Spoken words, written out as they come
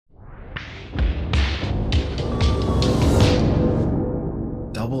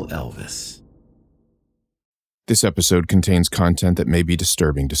Elvis. This episode contains content that may be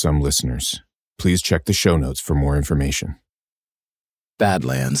disturbing to some listeners. Please check the show notes for more information.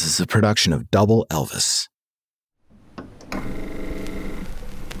 Badlands is a production of Double Elvis.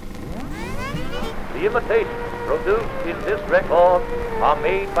 The imitations produced in this record are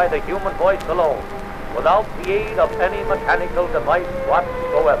made by the human voice alone, without the aid of any mechanical device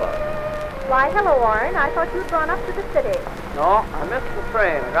whatsoever. Why, hello, Warren. I thought you'd gone up to the city. No, I missed the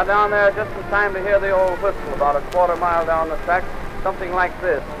train. I got down there just in time to hear the old whistle about a quarter mile down the track, something like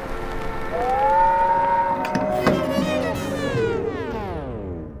this.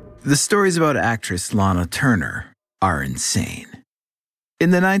 The stories about actress Lana Turner are insane. In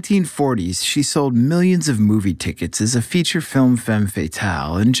the 1940s, she sold millions of movie tickets as a feature film femme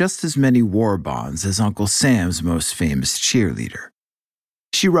fatale and just as many war bonds as Uncle Sam's most famous cheerleader.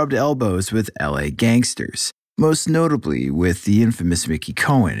 She rubbed elbows with LA gangsters, most notably with the infamous Mickey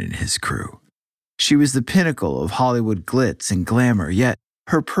Cohen and his crew. She was the pinnacle of Hollywood glitz and glamour, yet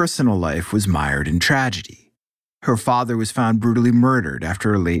her personal life was mired in tragedy. Her father was found brutally murdered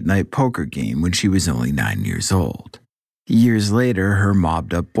after a late-night poker game when she was only 9 years old. Years later, her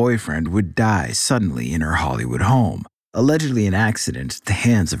mobbed-up boyfriend would die suddenly in her Hollywood home, allegedly an accident at the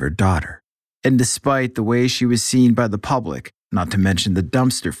hands of her daughter. And despite the way she was seen by the public, not to mention the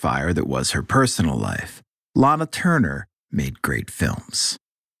dumpster fire that was her personal life, Lana Turner made great films.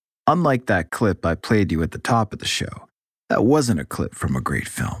 Unlike that clip I played you at the top of the show, that wasn't a clip from a great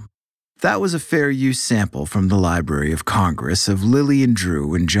film. That was a fair use sample from the Library of Congress of Lillian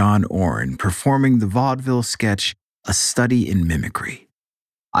Drew and John Oren performing the vaudeville sketch A Study in Mimicry.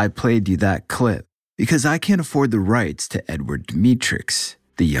 I played you that clip because I can't afford the rights to Edward Dmytrik's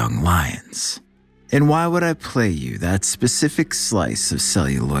The Young Lions. And why would I play you that specific slice of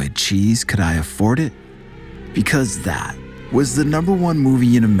celluloid cheese? Could I afford it? Because that was the #1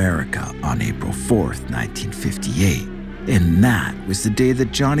 movie in America on April 4th, 1958. And that was the day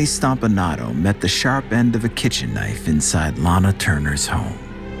that Johnny Stompanato met the sharp end of a kitchen knife inside Lana Turner's home.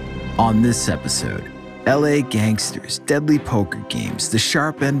 On this episode, LA gangsters, deadly poker games, the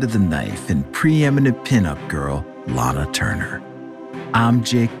sharp end of the knife, and preeminent pinup girl, Lana Turner. I'm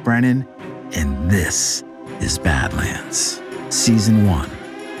Jake Brennan, and this is Badlands, Season 1,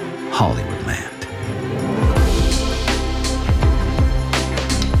 Hollywoodland.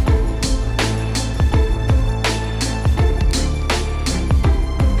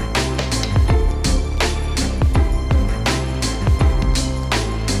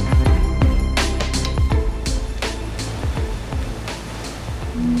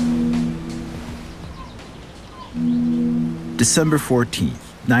 December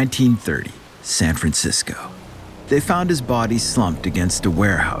 14th, 1930, San Francisco. They found his body slumped against a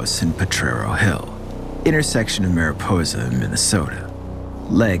warehouse in Potrero Hill, intersection of Mariposa and Minnesota.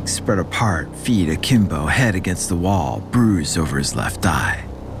 Legs spread apart, feet akimbo, head against the wall, bruised over his left eye.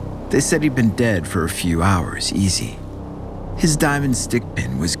 They said he'd been dead for a few hours, easy. His diamond stick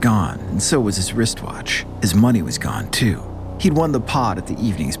pin was gone, and so was his wristwatch. His money was gone, too. He'd won the pot at the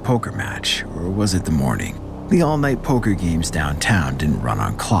evening's poker match, or was it the morning? The all-night poker games downtown didn't run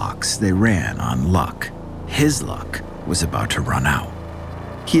on clocks, they ran on luck. His luck was about to run out.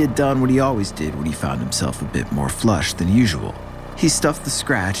 He had done what he always did when he found himself a bit more flush than usual. He stuffed the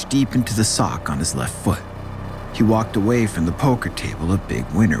scratch deep into the sock on his left foot. He walked away from the poker table a big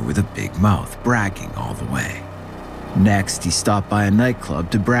winner with a big mouth, bragging all the way. Next, he stopped by a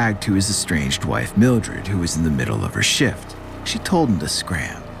nightclub to brag to his estranged wife Mildred, who was in the middle of her shift. She told him to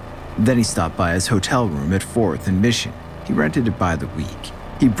scram. Then he stopped by his hotel room at 4th and Mission. He rented it by the week.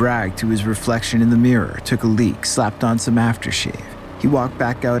 He bragged to his reflection in the mirror, took a leak, slapped on some aftershave. He walked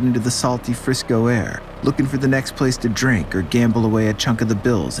back out into the salty Frisco air, looking for the next place to drink or gamble away a chunk of the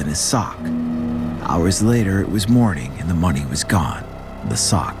bills in his sock. Hours later, it was morning and the money was gone. The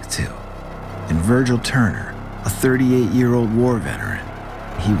sock, too. And Virgil Turner, a 38-year-old war veteran,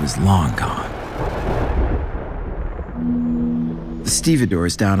 he was long gone. The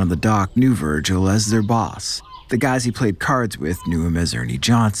stevedores down on the dock knew Virgil as their boss. The guys he played cards with knew him as Ernie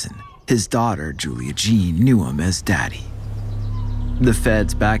Johnson. His daughter, Julia Jean, knew him as Daddy. The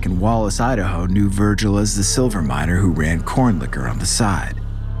feds back in Wallace, Idaho knew Virgil as the silver miner who ran corn liquor on the side.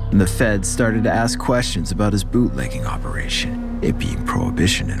 And the feds started to ask questions about his bootlegging operation, it being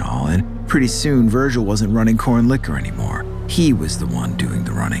prohibition and all, and pretty soon Virgil wasn't running corn liquor anymore. He was the one doing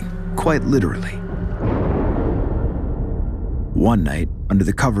the running, quite literally. One night, under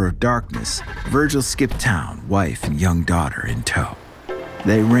the cover of darkness, Virgil skipped town, wife and young daughter in tow.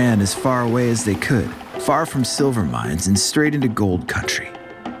 They ran as far away as they could, far from silver mines and straight into gold country.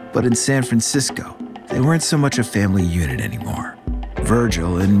 But in San Francisco, they weren't so much a family unit anymore.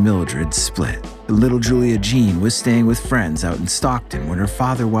 Virgil and Mildred split. Little Julia Jean was staying with friends out in Stockton when her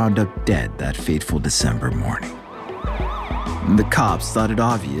father wound up dead that fateful December morning. The cops thought it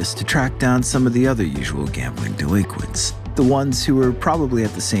obvious to track down some of the other usual gambling delinquents, the ones who were probably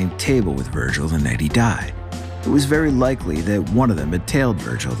at the same table with Virgil the night he died. It was very likely that one of them had tailed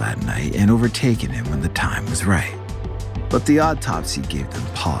Virgil that night and overtaken him when the time was right. But the autopsy gave them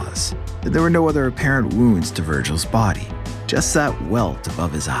pause. There were no other apparent wounds to Virgil's body, just that welt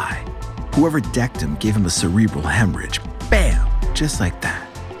above his eye. Whoever decked him gave him a cerebral hemorrhage. Bam! Just like that.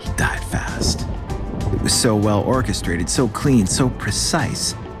 He died fast. It was so well orchestrated, so clean, so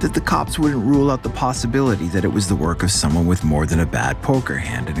precise, that the cops wouldn't rule out the possibility that it was the work of someone with more than a bad poker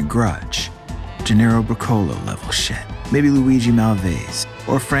hand and a grudge. Gennaro Bracolo level shit. Maybe Luigi Malvese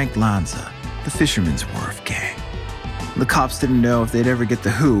or Frank Lanza, the Fisherman's Wharf gang. The cops didn't know if they'd ever get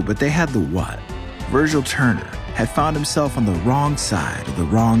the who, but they had the what. Virgil Turner had found himself on the wrong side of the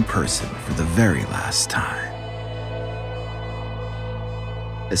wrong person for the very last time.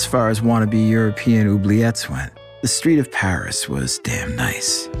 As far as wannabe European oubliettes went, the street of Paris was damn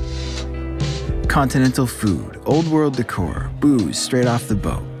nice. Continental food, old world decor, booze straight off the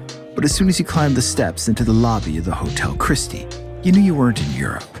boat. But as soon as you climbed the steps into the lobby of the Hotel Christie, you knew you weren't in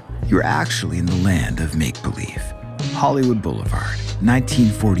Europe. You were actually in the land of make-believe. Hollywood Boulevard,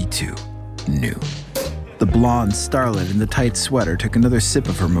 1942. New. The blonde starlet in the tight sweater took another sip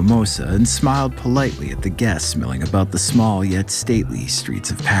of her mimosa and smiled politely at the guests milling about the small yet stately streets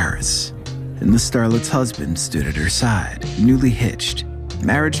of Paris. And the starlet's husband stood at her side, newly hitched.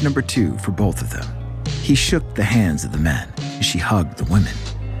 Marriage number 2 for both of them. He shook the hands of the men as she hugged the women.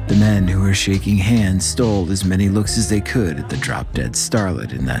 The men who were shaking hands stole as many looks as they could at the drop-dead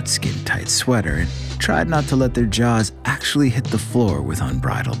starlet in that skin-tight sweater and tried not to let their jaws actually hit the floor with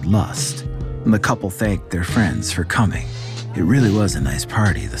unbridled lust. And the couple thanked their friends for coming. It really was a nice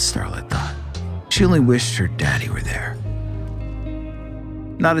party, the starlet thought. She only wished her daddy were there.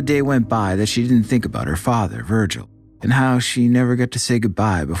 Not a day went by that she didn't think about her father, Virgil, and how she never got to say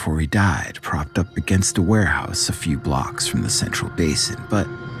goodbye before he died, propped up against a warehouse a few blocks from the Central Basin, but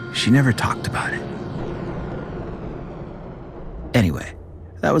she never talked about it. Anyway,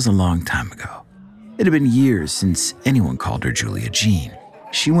 that was a long time ago. It had been years since anyone called her Julia Jean.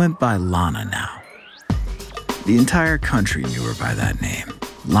 She went by Lana now. The entire country knew her by that name,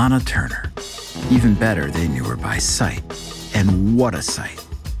 Lana Turner. Even better, they knew her by sight. And what a sight.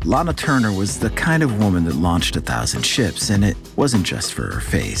 Lana Turner was the kind of woman that launched 1,000 ships, and it wasn't just for her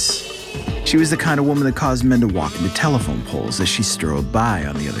face. She was the kind of woman that caused men to walk into telephone poles as she strode by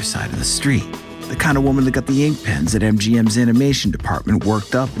on the other side of the street. The kind of woman that got the ink pens at MGM's animation department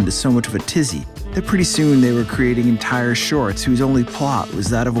worked up into so much of a tizzy that pretty soon they were creating entire shorts whose only plot was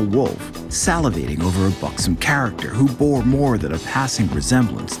that of a wolf salivating over a buxom character who bore more than a passing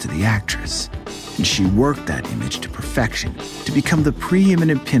resemblance to the actress. And she worked that image to perfection to become the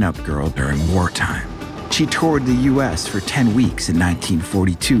preeminent pinup girl during wartime. She toured the U.S. for 10 weeks in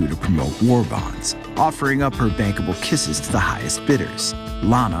 1942 to promote war bonds, offering up her bankable kisses to the highest bidders.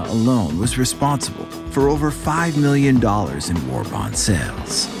 Lana alone was responsible for over $5 million in war bond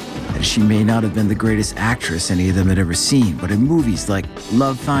sales. And she may not have been the greatest actress any of them had ever seen, but in movies like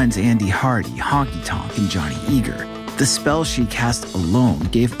Love Finds Andy Hardy, Honky Tonk, and Johnny Eager, the spell she cast alone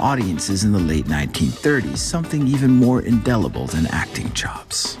gave audiences in the late 1930s something even more indelible than acting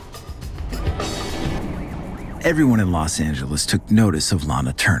chops. Everyone in Los Angeles took notice of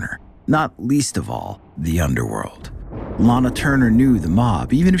Lana Turner, not least of all, the underworld. Lana Turner knew the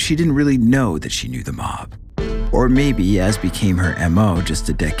mob, even if she didn't really know that she knew the mob. Or maybe, as became her MO just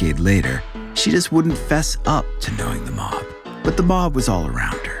a decade later, she just wouldn't fess up to knowing the mob. But the mob was all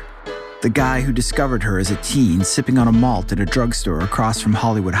around her. The guy who discovered her as a teen sipping on a malt at a drugstore across from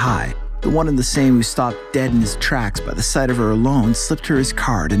Hollywood High, the one and the same who stopped dead in his tracks by the sight of her alone, slipped her his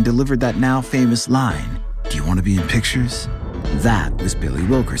card and delivered that now famous line, "Do you want to be in pictures?" That was Billy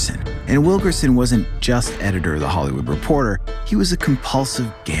Wilkerson. And Wilkerson wasn't just editor of The Hollywood Reporter, he was a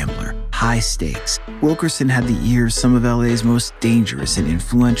compulsive gambler, high stakes. Wilkerson had the ears of some of LA's most dangerous and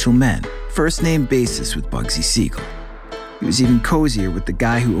influential men, first-name basis with Bugsy Siegel. He was even cozier with the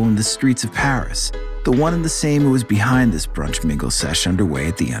guy who owned the streets of Paris, the one and the same who was behind this brunch mingle sesh underway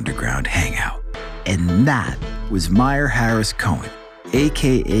at the underground hangout. And that was Meyer Harris Cohen,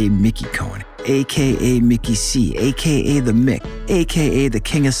 a.k.a. Mickey Cohen, a.k.a. Mickey C., a.k.a. the Mick, a.k.a. the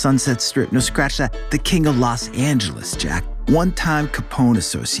King of Sunset Strip. No, scratch that, the King of Los Angeles, Jack. One-time Capone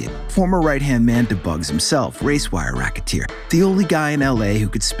associate, former right-hand man to Bugs himself, race wire racketeer, the only guy in LA who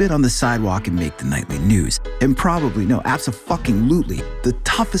could spit on the sidewalk and make the nightly news, and probably, no, abso-fucking-lutely, the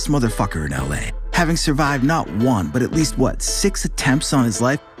toughest motherfucker in LA. having survived not one, but at least, 6 attempts on his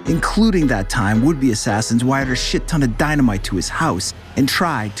life, including that time would-be assassins wired a shit ton of dynamite to his house and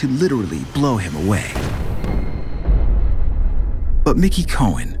tried to literally blow him away. But Mickey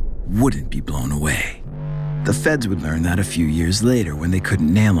Cohen wouldn't be blown away. The feds would learn that a few years later when they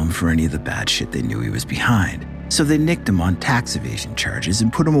couldn't nail him for any of the bad shit they knew he was behind. So they nicked him on tax evasion charges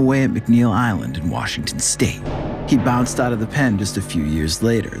and put him away at McNeil Island in Washington State. He bounced out of the pen just a few years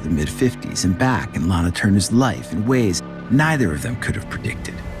later, the mid-50s, and back in Lana Turner's life in ways neither of them could have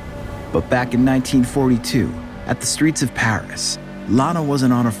predicted. But back in 1942, at the streets of Paris, Lana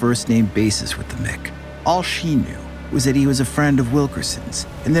wasn't on a first-name basis with the Mick. All she knew was that he was a friend of Wilkerson's,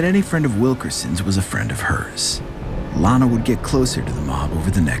 and that any friend of Wilkerson's was a friend of hers. Lana would get closer to the mob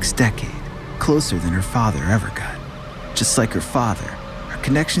over the next decade, closer than her father ever got. Just like her father, her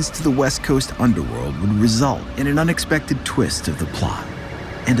connections to the West Coast underworld would result in an unexpected twist of the plot,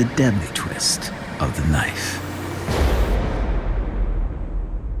 and a deadly twist of the knife.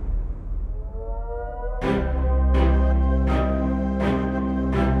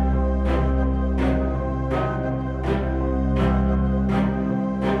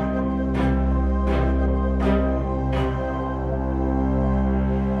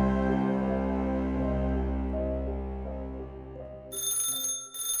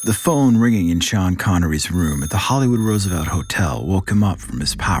 The phone ringing in Sean Connery's room at the Hollywood Roosevelt Hotel woke him up from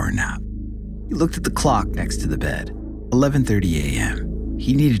his power nap. He looked at the clock next to the bed. 11:30 a.m.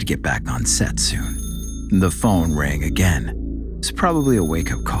 He needed to get back on set soon. The phone rang again. It was probably a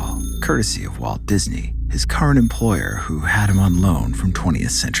wake-up call, courtesy of Walt Disney, his current employer who had him on loan from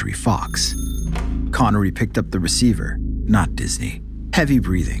 20th Century Fox. Connery picked up the receiver, not Disney. Heavy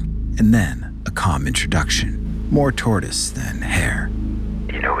breathing, and then a calm introduction. More tortoise than hare.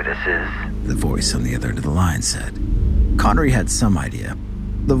 You know who this is? The voice on the other end of the line said. Connery had some idea.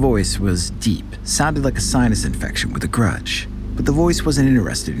 The voice was deep, sounded like a sinus infection with a grudge. But the voice wasn't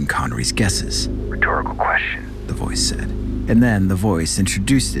interested in Connery's guesses. Rhetorical question, the voice said. And then the voice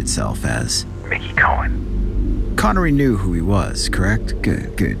introduced itself as Mickey Cohen. Connery knew who he was, correct?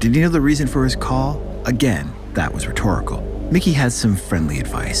 Good. Did he know the reason for his call? Again, that was rhetorical. Mickey had some friendly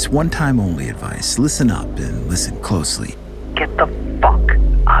advice, one-time only advice. Listen up and listen closely. Get the fuck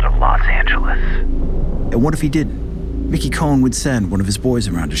out of Los Angeles. And what if he didn't? Mickey Cohen would send one of his boys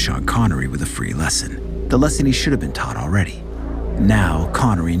around to Sean Connery with a free lesson. The lesson he should have been taught already. Now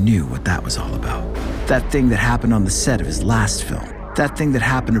Connery knew what that was all about. That thing that happened on the set of his last film. That thing that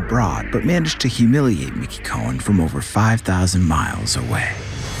happened abroad but managed to humiliate Mickey Cohen from over 5,000 miles away.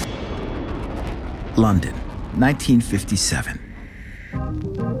 London, 1957.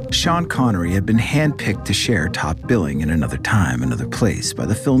 Sean Connery had been handpicked to share top billing in Another Time, Another Place by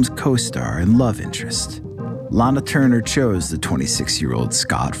the film's co-star and love interest. Lana Turner chose the 26-year-old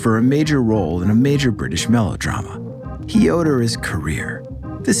Scot for a major role in a major British melodrama. He owed her his career.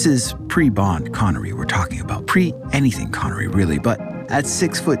 This is pre-Bond Connery we're talking about, pre-anything Connery really, but at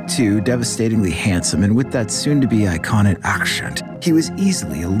 6'2", devastatingly handsome, and with that soon-to-be iconic accent, he was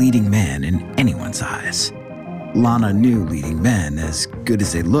easily a leading man in anyone's eyes. Lana knew leading men, as good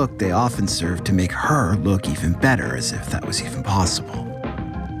as they looked, they often served to make her look even better, as if that was even possible.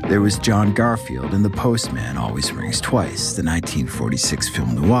 There was John Garfield in The Postman Always Rings Twice, the 1946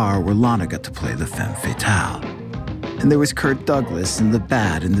 film noir where Lana got to play the femme fatale. And there was Kirk Douglas in The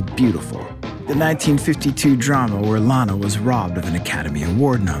Bad and the Beautiful, the 1952 drama where Lana was robbed of an Academy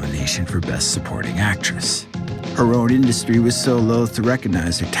Award nomination for Best Supporting Actress. Her own industry was so loath to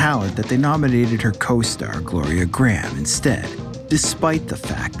recognize her talent that they nominated her co-star Gloria Graham instead, despite the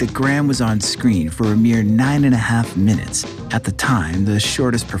fact that Graham was on screen for a mere 9.5 minutes, at the time the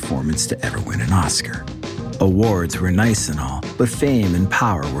shortest performance to ever win an Oscar. Awards were nice and all, but fame and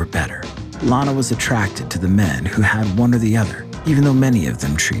power were better. Lana was attracted to the men who had one or the other, even though many of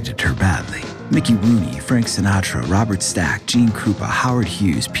them treated her badly. Mickey Rooney, Frank Sinatra, Robert Stack, Gene Krupa, Howard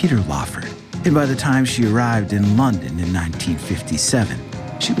Hughes, Peter Lawford. And by the time she arrived in London in 1957,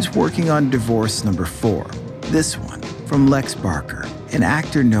 she was working on Divorce Number 4. This one from Lex Barker, an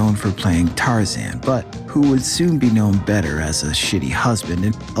actor known for playing Tarzan, but who would soon be known better as a shitty husband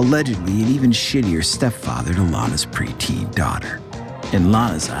and allegedly an even shittier stepfather to Lana's preteen daughter. In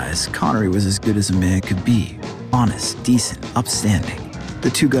Lana's eyes, Connery was as good as a man could be. Honest, decent, upstanding. The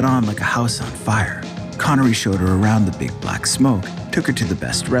two got on like a house on fire. Connery showed her around the big black smoke, took her to the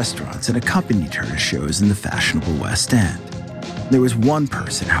best restaurants, and accompanied her to shows in the fashionable West End. There was one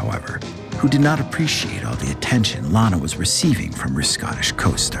person, however, who did not appreciate all the attention Lana was receiving from her Scottish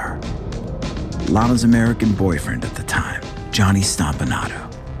co-star. Lana's American boyfriend at the time, Johnny Stompanato.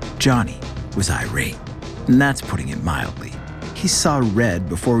 Johnny was irate, and that's putting it mildly. He saw red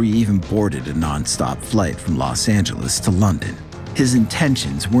before he even boarded a non-stop flight from Los Angeles to London. His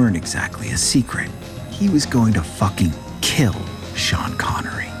intentions weren't exactly a secret. He was going to fucking kill Sean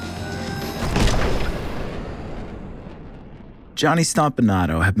Connery. Johnny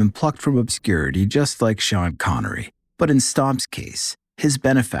Stompanato had been plucked from obscurity just like Sean Connery, but in Stomp's case, his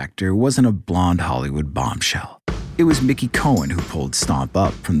benefactor wasn't a blonde Hollywood bombshell. It was Mickey Cohen who pulled Stomp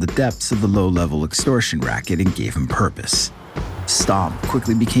up from the depths of the low-level extortion racket and gave him purpose. Stomp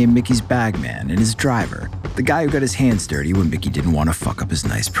quickly became Mickey's bagman and his driver, the guy who got his hands dirty when Mickey didn't want to fuck up his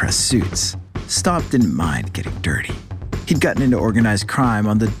nice pressed suits. Stomp didn't mind getting dirty. He'd gotten into organized crime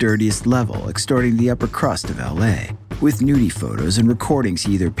on the dirtiest level, extorting the upper crust of LA, with nudie photos and recordings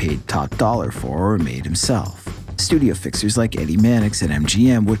he either paid top dollar for or made himself. Studio fixers like Eddie Mannix at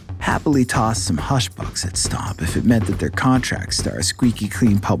MGM would happily toss some hush bucks at Stomp if it meant that their contract star's squeaky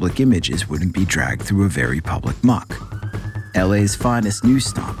clean public images wouldn't be dragged through a very public muck. LA's finest knew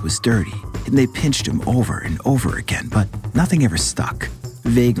Stomp was dirty, and they pinched him over and over again, but nothing ever stuck.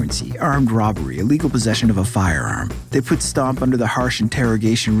 Vagrancy, armed robbery, illegal possession of a firearm. They put Stomp under the harsh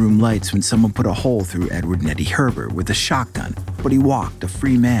interrogation room lights when someone put a hole through Edward and Eddie Herbert with a shotgun, but he walked a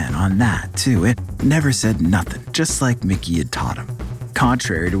free man on that, too. It never said nothing, just like Mickey had taught him.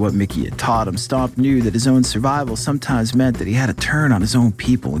 Contrary to what Mickey had taught him, Stomp knew that his own survival sometimes meant that he had to turn on his own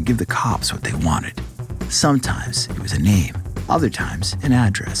people and give the cops what they wanted. Sometimes it was a name. Other times, an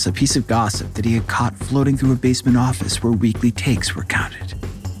address, a piece of gossip that he had caught floating through a basement office where weekly takes were counted.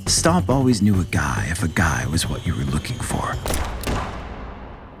 Stomp always knew a guy if a guy was what you were looking for.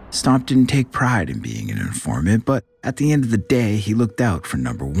 Stomp didn't take pride in being an informant, but at the end of the day, he looked out for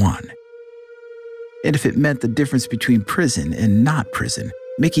number one. And if it meant the difference between prison and not prison,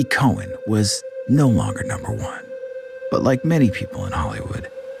 Mickey Cohen was no longer number one. But like many people in Hollywood,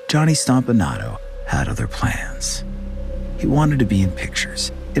 Johnny Stompanato had other plans. He wanted to be in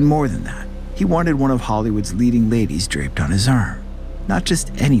pictures, and more than that, he wanted one of Hollywood's leading ladies draped on his arm. Not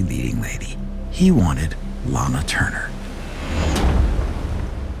just any leading lady, he wanted Lana Turner.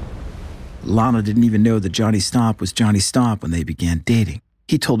 Lana didn't even know that Johnny Stomp was Johnny Stomp when they began dating.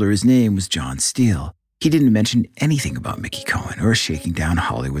 He told her his name was John Steele. He didn't mention anything about Mickey Cohen or shaking down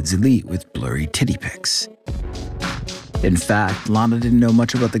Hollywood's elite with blurry titty pics. In fact, Lana didn't know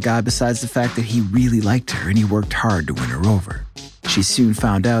much about the guy besides the fact that he really liked her and he worked hard to win her over. She soon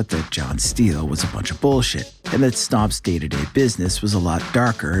found out that John Steele was a bunch of bullshit and that Stomp's day-to-day business was a lot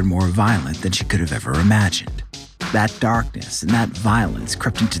darker and more violent than she could have ever imagined. That darkness and that violence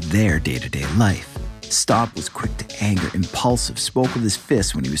crept into their day-to-day life. Stomp was quick to anger, impulsive, spoke with his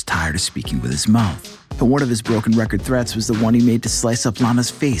fists when he was tired of speaking with his mouth. And one of his broken record threats was the one he made to slice up Lana's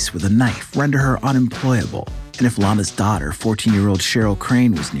face with a knife, render her unemployable. And if Lana's daughter, 14-year-old Cheryl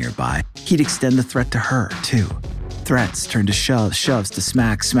Crane, was nearby, he'd extend the threat to her, too. Threats turned to shoves to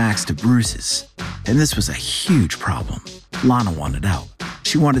smacks to bruises. And this was a huge problem. Lana wanted out.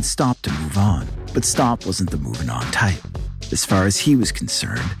 She wanted Stomp to move on, but Stomp wasn't the moving on type. As far as he was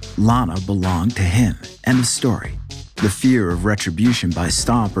concerned, Lana belonged to him. End of story. The fear of retribution by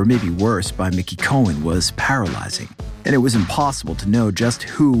Stomp, or maybe worse, by Mickey Cohen, was paralyzing, and it was impossible to know just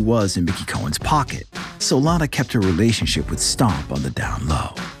who was in Mickey Cohen's pocket, so Lana kept her relationship with Stomp on the down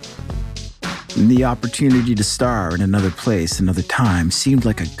low. And the opportunity to star in another place, another time, seemed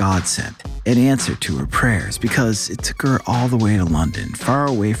like a godsend, an answer to her prayers, because it took her all the way to London, far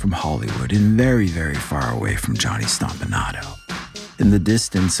away from Hollywood and very, very far away from Johnny Stompanato. And the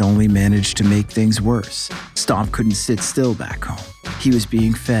distance only managed to make things worse. Stomp couldn't sit still back home. He was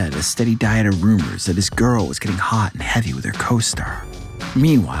being fed a steady diet of rumors that his girl was getting hot and heavy with her co-star.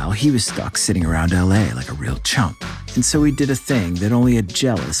 Meanwhile, he was stuck sitting around LA like a real chump. And so he did a thing that only a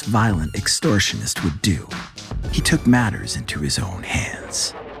jealous, violent extortionist would do. He took matters into his own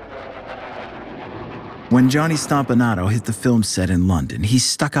hands. When Johnny Stompanato hit the film set in London, he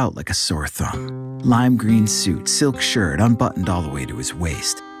stuck out like a sore thumb. Lime green suit, silk shirt unbuttoned all the way to his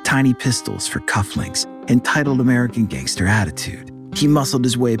waist, tiny pistols for cufflinks, entitled American gangster attitude. He muscled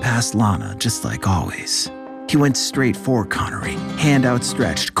his way past Lana, just like always. He went straight for Connery, hand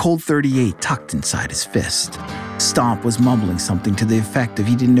outstretched, Colt 38 tucked inside his fist. Stomp was mumbling something to the effect of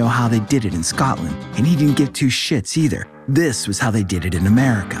he didn't know how they did it in Scotland, and he didn't give two shits either. This was how they did it in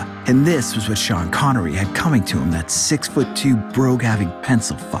America, and this was what Sean Connery had coming to him, that 6'2" brogue-having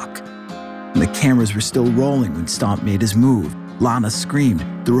pencil fuck. And the cameras were still rolling when Stomp made his move. Lana screamed.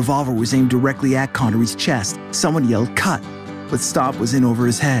 The revolver was aimed directly at Connery's chest. Someone yelled, "Cut!" But Stomp was in over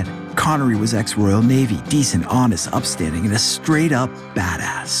his head. Connery was ex-Royal Navy, decent, honest, upstanding, and a straight-up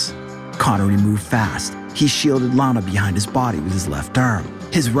badass. Connery moved fast. He shielded Lana behind his body with his left arm.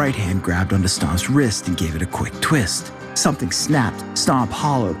 His right hand grabbed onto Stomp's wrist and gave it a quick twist. Something snapped, Stomp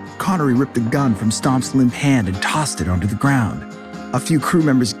hollowed. Connery ripped the gun from Stomp's limp hand and tossed it onto the ground. A few crew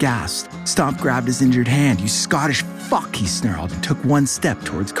members gasped. Stomp grabbed his injured hand. "You Scottish fuck," he snarled, and took one step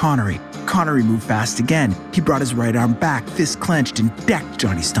towards Connery. Connery moved fast again. He brought his right arm back, fist clenched, and decked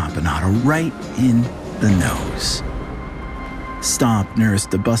Johnny Stompanato right in the nose. Stomp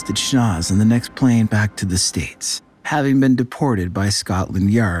nursed a busted schnoz on the next plane back to the States, having been deported by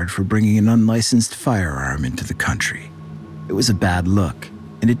Scotland Yard for bringing an unlicensed firearm into the country. It was a bad look,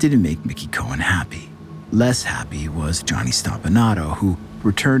 and it didn't make Mickey Cohen happy. Less happy was Johnny Stompanato, who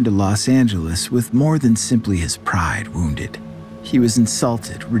returned to Los Angeles with more than simply his pride wounded. He was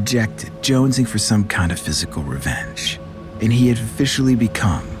insulted, rejected, jonesing for some kind of physical revenge, and he had officially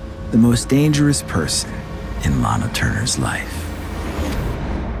become the most dangerous person in Lana Turner's life.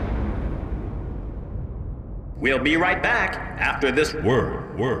 We'll be right back after this word.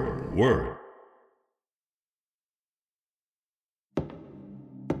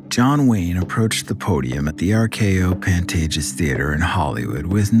 John Wayne approached the podium at the RKO Pantages Theater in Hollywood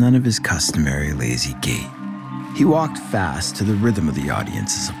with none of his customary lazy gait. He walked fast to the rhythm of the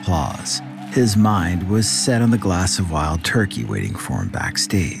audience's applause. His mind was set on the glass of wild turkey waiting for him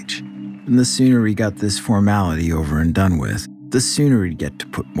backstage. And the sooner he got this formality over and done with, the sooner he'd get to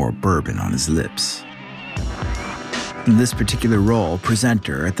put more bourbon on his lips. In this particular role,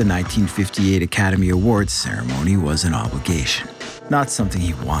 presenter at the 1958 Academy Awards ceremony was an obligation. Not something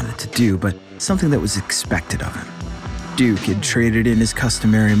he wanted to do, but something that was expected of him. Duke had traded in his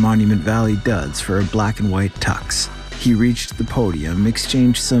customary Monument Valley duds for a black and white tux. He reached the podium,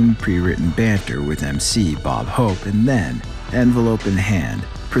 exchanged some pre-written banter with MC Bob Hope, and then, envelope in hand,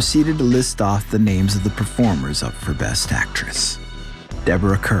 proceeded to list off the names of the performers up for Best Actress.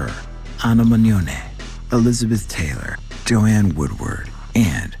 Deborah Kerr, Anna Magnone, Elizabeth Taylor, Joanne Woodward,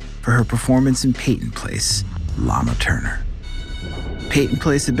 and, for her performance in Peyton Place, Lana Turner. Peyton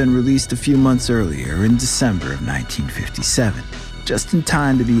Place had been released a few months earlier in December of 1957, just in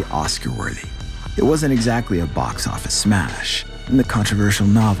time to be Oscar-worthy. It wasn't exactly a box office smash, and the controversial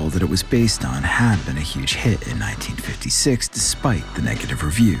novel that it was based on had been a huge hit in 1956 despite the negative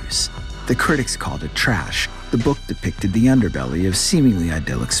reviews. The critics called it trash. The book depicted the underbelly of seemingly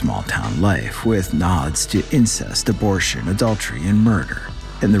idyllic small-town life, with nods to incest, abortion, adultery, and murder.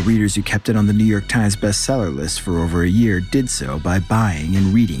 And the readers who kept it on the New York Times bestseller list for over a year did so by buying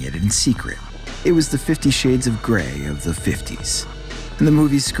and reading it in secret. It was the 50 Shades of Grey of the 50s. And the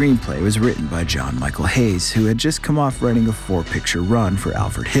movie's screenplay was written by John Michael Hayes, who had just come off writing a 4-picture run for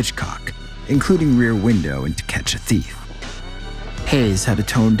Alfred Hitchcock, including Rear Window and To Catch a Thief. Hayes had to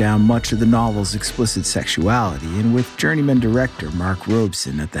tone down much of the novel's explicit sexuality, and with journeyman director Mark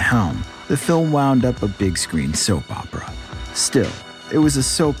Robeson at the helm, the film wound up a big-screen soap opera. Still, it was a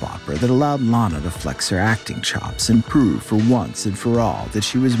soap opera that allowed Lana to flex her acting chops and prove for once and for all that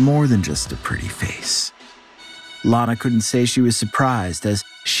she was more than just a pretty face. Lana couldn't say she was surprised as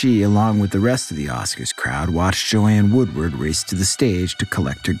she, along with the rest of the Oscars crowd, watched Joanne Woodward race to the stage to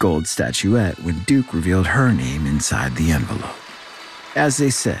collect her gold statuette when Duke revealed her name inside the envelope. As they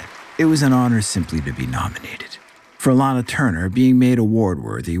said, it was an honor simply to be nominated. For Lana Turner, being made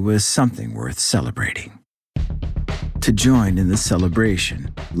award-worthy was something worth celebrating. To join in the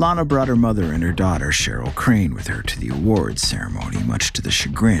celebration, Lana brought her mother and her daughter, Cheryl Crane, with her to the awards ceremony, much to the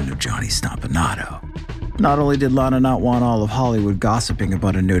chagrin of Johnny Stompanato. Not only did Lana not want all of Hollywood gossiping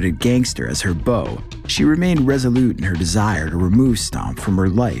about a noted gangster as her beau, she remained resolute in her desire to remove Stomp from her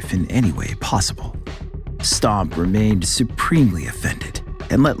life in any way possible. Stomp remained supremely offended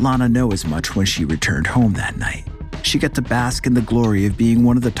and let Lana know as much when she returned home that night. She got to bask in the glory of being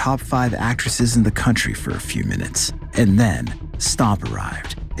one of the top 5 actresses in the country for a few minutes. And then, Stomp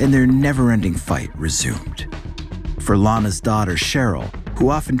arrived, and their never-ending fight resumed. For Lana's daughter, Cheryl, who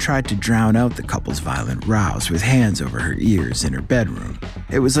often tried to drown out the couple's violent rows with hands over her ears in her bedroom,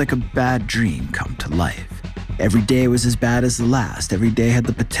 it was like a bad dream come to life. Every day was as bad as the last. Every day had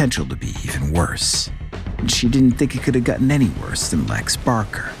the potential to be even worse. And she didn't think it could have gotten any worse than Lex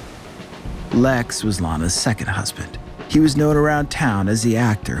Barker. Lex was Lana's second husband. He was known around town as the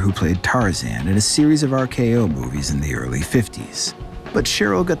actor who played Tarzan in a series of RKO movies in the early 50s. But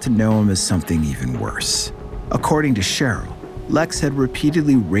Cheryl got to know him as something even worse. According to Cheryl, Lex had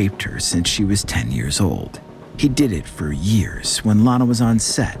repeatedly raped her since she was 10 years old. He did it for years when Lana was on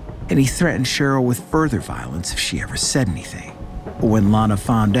set, and he threatened Cheryl with further violence if she ever said anything. But when Lana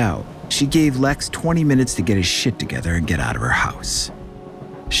found out, she gave Lex 20 minutes to get his shit together and get out of her house.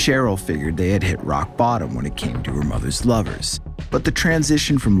 Cheryl figured they had hit rock bottom when it came to her mother's lovers, but the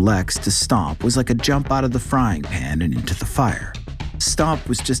transition from Lex to Stomp was like a jump out of the frying pan and into the fire. Stomp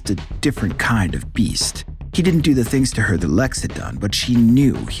was just a different kind of beast. He didn't do the things to her that Lex had done, but she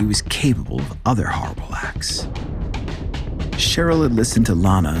knew he was capable of other horrible acts. Cheryl had listened to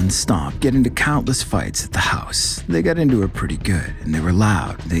Lana and Stomp get into countless fights at the house. They got into it pretty good, and they were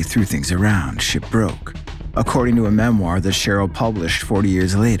loud. They threw things around. Shit broke. According to a memoir that Cheryl published 40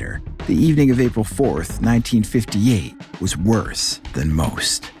 years later, the evening of April 4th, 1958 was worse than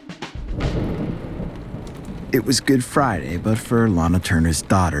most. It was Good Friday, but for Lana Turner's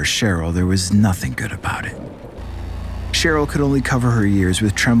daughter, Cheryl, there was nothing good about it. Cheryl could only cover her ears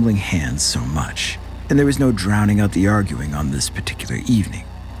with trembling hands so much, and there was no drowning out the arguing on this particular evening.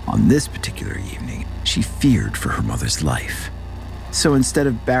 On this particular evening, she feared for her mother's life. So instead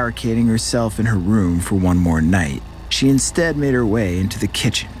of barricading herself in her room for one more night, she instead made her way into the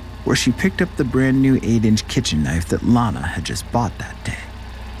kitchen, where she picked up the brand new 8-inch kitchen knife that Lana had just bought that day.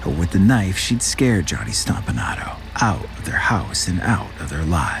 But with the knife, she'd scared Johnny Stompanato out of their house and out of their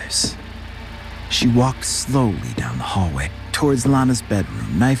lives. She walked slowly down the hallway towards Lana's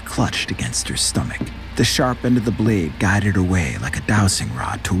bedroom, knife clutched against her stomach. The sharp end of the blade guided her way like a dowsing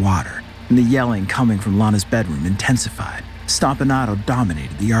rod to water, and the yelling coming from Lana's bedroom intensified. Stompanato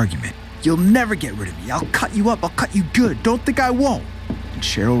dominated the argument. "You'll never get rid of me. I'll cut you up. I'll cut you good. Don't think I won't." And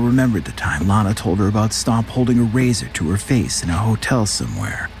Cheryl remembered the time Lana told her about Stomp holding a razor to her face in a hotel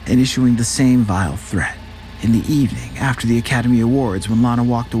somewhere and issuing the same vile threat. In the evening, after the Academy Awards, when Lana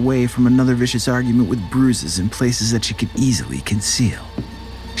walked away from another vicious argument with bruises in places that she could easily conceal.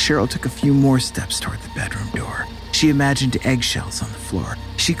 Cheryl took a few more steps toward the bedroom door. She imagined eggshells on the floor.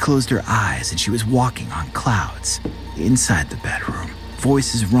 She closed her eyes and she was walking on clouds. Inside the bedroom,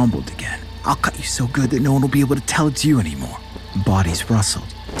 voices rumbled again. "I'll cut you so good that no one will be able to tell it's you anymore." Bodies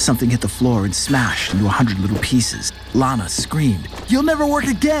rustled. Something hit the floor and smashed into 100 little pieces. Lana screamed, "You'll never work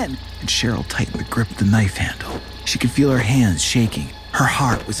again!" And Cheryl tightened the grip of the knife handle. She could feel her hands shaking. Her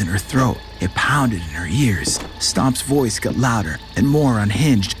heart was in her throat. It pounded in her ears. Stomp's voice got louder and more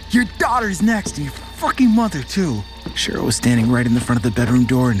unhinged. "Your daughter's next, and your fucking mother, too." Cheryl was standing right in the front of the bedroom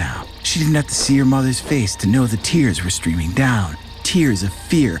door now. She didn't have to see her mother's face to know the tears were streaming down. Tears of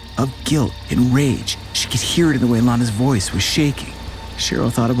fear, of guilt, and rage. She could hear it in the way Lana's voice was shaking.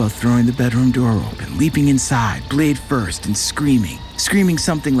 Cheryl thought about throwing the bedroom door open, leaping inside, blade first, and screaming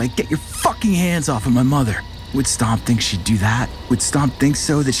something like, "Get your fucking hands off of my mother." Would Stomp think she'd do that? Would Stomp think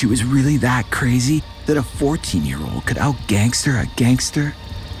so, that she was really that crazy? That a 14-year-old could out-gangster a gangster?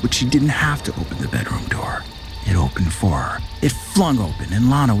 But she didn't have to open the bedroom door. It opened for her. It flung open, and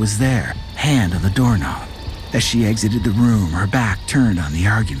Lana was there, hand on the doorknob. As she exited the room, her back turned on the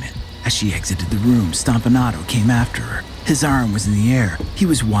argument. As she exited the room, Stompanato came after her. His arm was in the air. He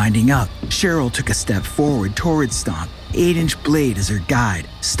was winding up. Cheryl took a step forward towards Stomp, 8-inch blade as her guide.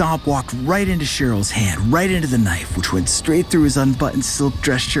 Stomp walked right into Cheryl's hand, right into the knife, which went straight through his unbuttoned silk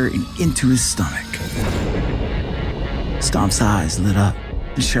dress shirt and into his stomach. Stomp's eyes lit up,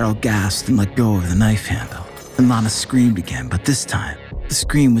 and Cheryl gasped and let go of the knife handle. And Lana screamed again, but this time, the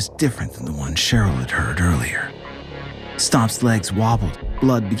scream was different than the one Cheryl had heard earlier. Stomp's legs wobbled.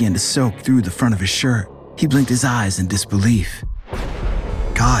 Blood began to soak through the front of his shirt. He blinked his eyes in disbelief.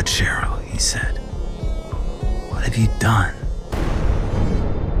 "God, Cheryl," he said. "What have you done?"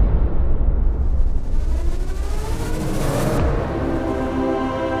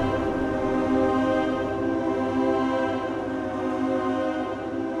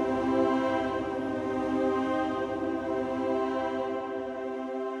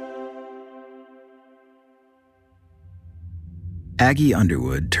 Aggie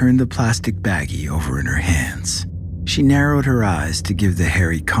Underwood turned the plastic baggie over in her hands. She narrowed her eyes to give the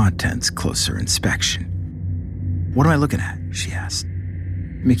hairy contents closer inspection. "What am I looking at?" she asked.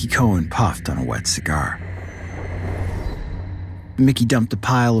 Mickey Cohen puffed on a wet cigar. Mickey dumped a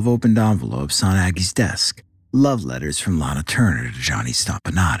pile of opened envelopes on Aggie's desk. Love letters from Lana Turner to Johnny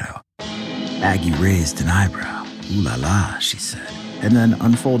Stompanato. Aggie raised an eyebrow. "Ooh la la," she said, and then,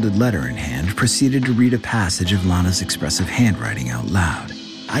 unfolded letter in hand, proceeded to read a passage of Lana's expressive handwriting out loud.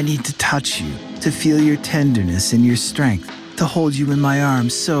 "I need to touch you, to feel your tenderness and your strength, to hold you in my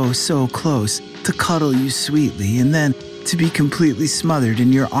arms so, so close, to cuddle you sweetly, and then to be completely smothered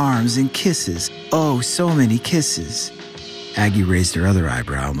in your arms and kisses. Oh, so many kisses." Aggie raised her other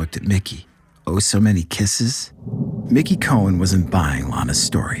eyebrow and looked at Mickey. "Oh, so many kisses?" Mickey Cohen wasn't buying Lana's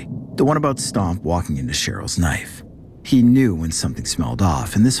story, the one about Stomp walking into Cheryl's knife. He knew when something smelled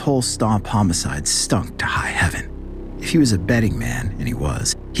off, and this whole Stomp homicide stunk to high heaven. If he was a betting man, and he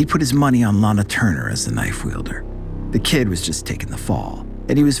was, he'd put his money on Lana Turner as the knife wielder. The kid was just taking the fall,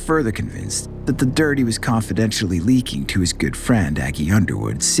 and he was further convinced that the dirt he was confidentially leaking to his good friend Aggie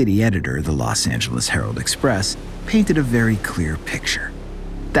Underwood, city editor of the Los Angeles Herald-Express, painted a very clear picture.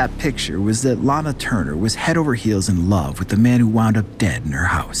 That picture was that Lana Turner was head over heels in love with the man who wound up dead in her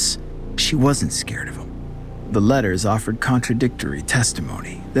house. She wasn't scared of him. The letters offered contradictory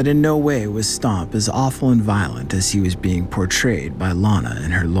testimony that in no way was Stomp as awful and violent as he was being portrayed by Lana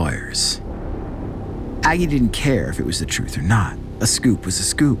and her lawyers. Aggie didn't care if it was the truth or not. A scoop was a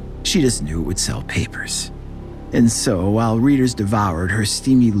scoop. She just knew it would sell papers. And so, while readers devoured her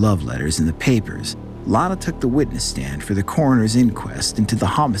steamy love letters in the papers, Lana took the witness stand for the coroner's inquest into the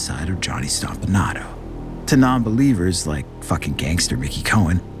homicide of Johnny Stompanato. To non-believers like fucking gangster Mickey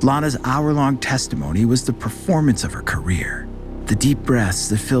Cohen, Lana's hour-long testimony was the performance of her career. The deep breaths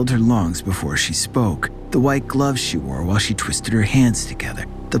that filled her lungs before she spoke, the white gloves she wore while she twisted her hands together,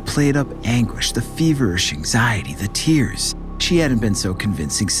 the played-up anguish, the feverish anxiety, the tears. She hadn't been so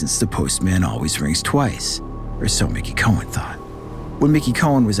convincing since the postman always rings twice, or so Mickey Cohen thought. When Mickey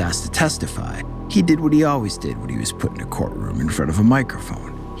Cohen was asked to testify, he did what he always did when he was put in a courtroom in front of a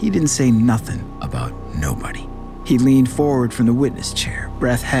microphone. He didn't say nothing about nobody. He leaned forward from the witness chair,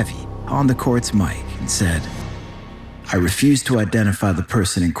 breath heavy, on the court's mic, and said, "I refuse to identify the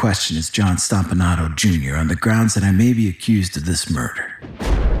person in question as John Stompanato Jr. on the grounds that I may be accused of this murder."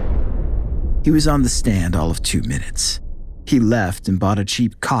 He was on the stand all of 2 minutes. He left and bought a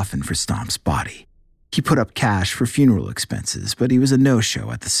cheap coffin for Stomp's body. He put up cash for funeral expenses, but he was a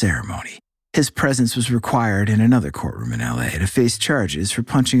no-show at the ceremony. His presence was required in another courtroom in LA to face charges for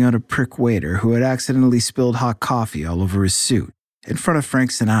punching out a prick waiter who had accidentally spilled hot coffee all over his suit, in front of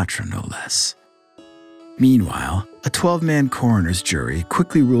Frank Sinatra, no less. Meanwhile, a 12-man coroner's jury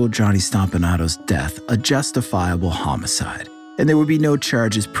quickly ruled Johnny Stompanato's death a justifiable homicide, and there would be no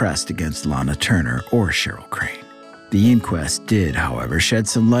charges pressed against Lana Turner or Cheryl Crane. The inquest did, however, shed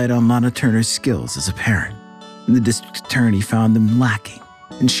some light on Lana Turner's skills as a parent, and the district attorney found them lacking,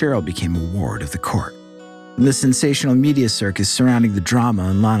 and Cheryl became a ward of the court. The sensational media circus surrounding the drama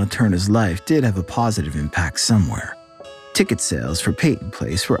in Lana Turner's life did have a positive impact somewhere. Ticket sales for Peyton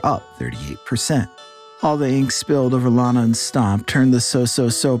Place were up 38%. All the ink spilled over Lana and Stomp turned the so-so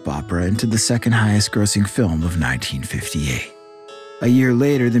soap opera into the second highest grossing film of 1958. A year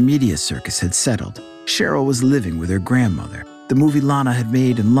later, the media circus had settled. Cheryl was living with her grandmother. The movie Lana had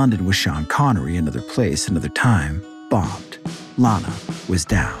made in London with Sean Connery, Another Place, Another Time, bombed. Lana was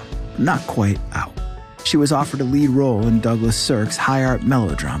down, but not quite out. She was offered a lead role in Douglas Sirk's high-art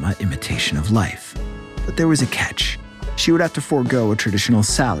melodrama Imitation of Life. But there was a catch. She would have to forego a traditional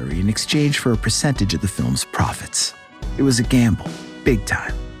salary in exchange for a percentage of the film's profits. It was a gamble, big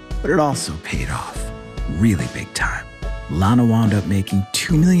time, but it also paid off, really big time. Lana wound up making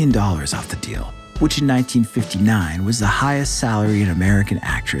 $2 million off the deal, which in 1959 was the highest salary an American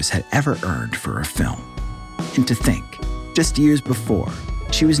actress had ever earned for a film. And to think, just years before,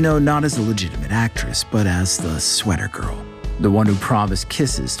 she was known not as a legitimate actress, but as the sweater girl, the one who promised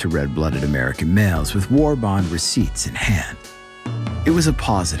kisses to red-blooded American males with war bond receipts in hand. It was a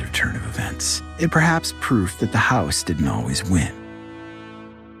positive turn of events, and perhaps proof that the house didn't always win.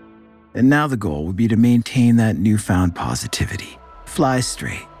 And now the goal would be to maintain that newfound positivity. Fly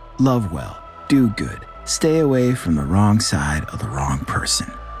straight, love well, do good, stay away from the wrong side of the wrong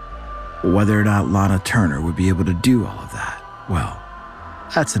person. Whether or not Lana Turner would be able to do all of that, well,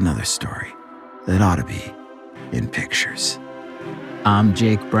 that's another story that ought to be in pictures. I'm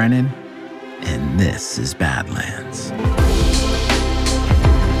Jake Brennan, and this is Badlands.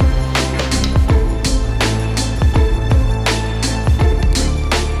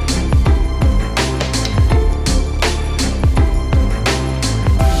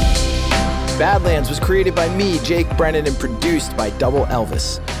 Badlands was created by me, Jake Brennan, and produced by Double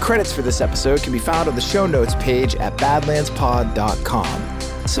Elvis. Credits for this episode can be found on the show notes page at badlandspod.com.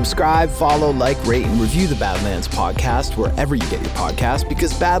 Subscribe, follow, like, rate, and review the Badlands podcast wherever you get your podcast,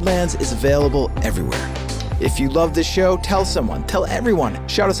 because Badlands is available everywhere. If you love this show, tell someone, tell everyone.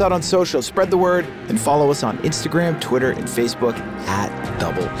 Shout us out on social, spread the word, and follow us on Instagram, Twitter, and Facebook at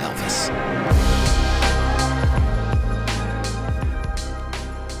Double Elvis.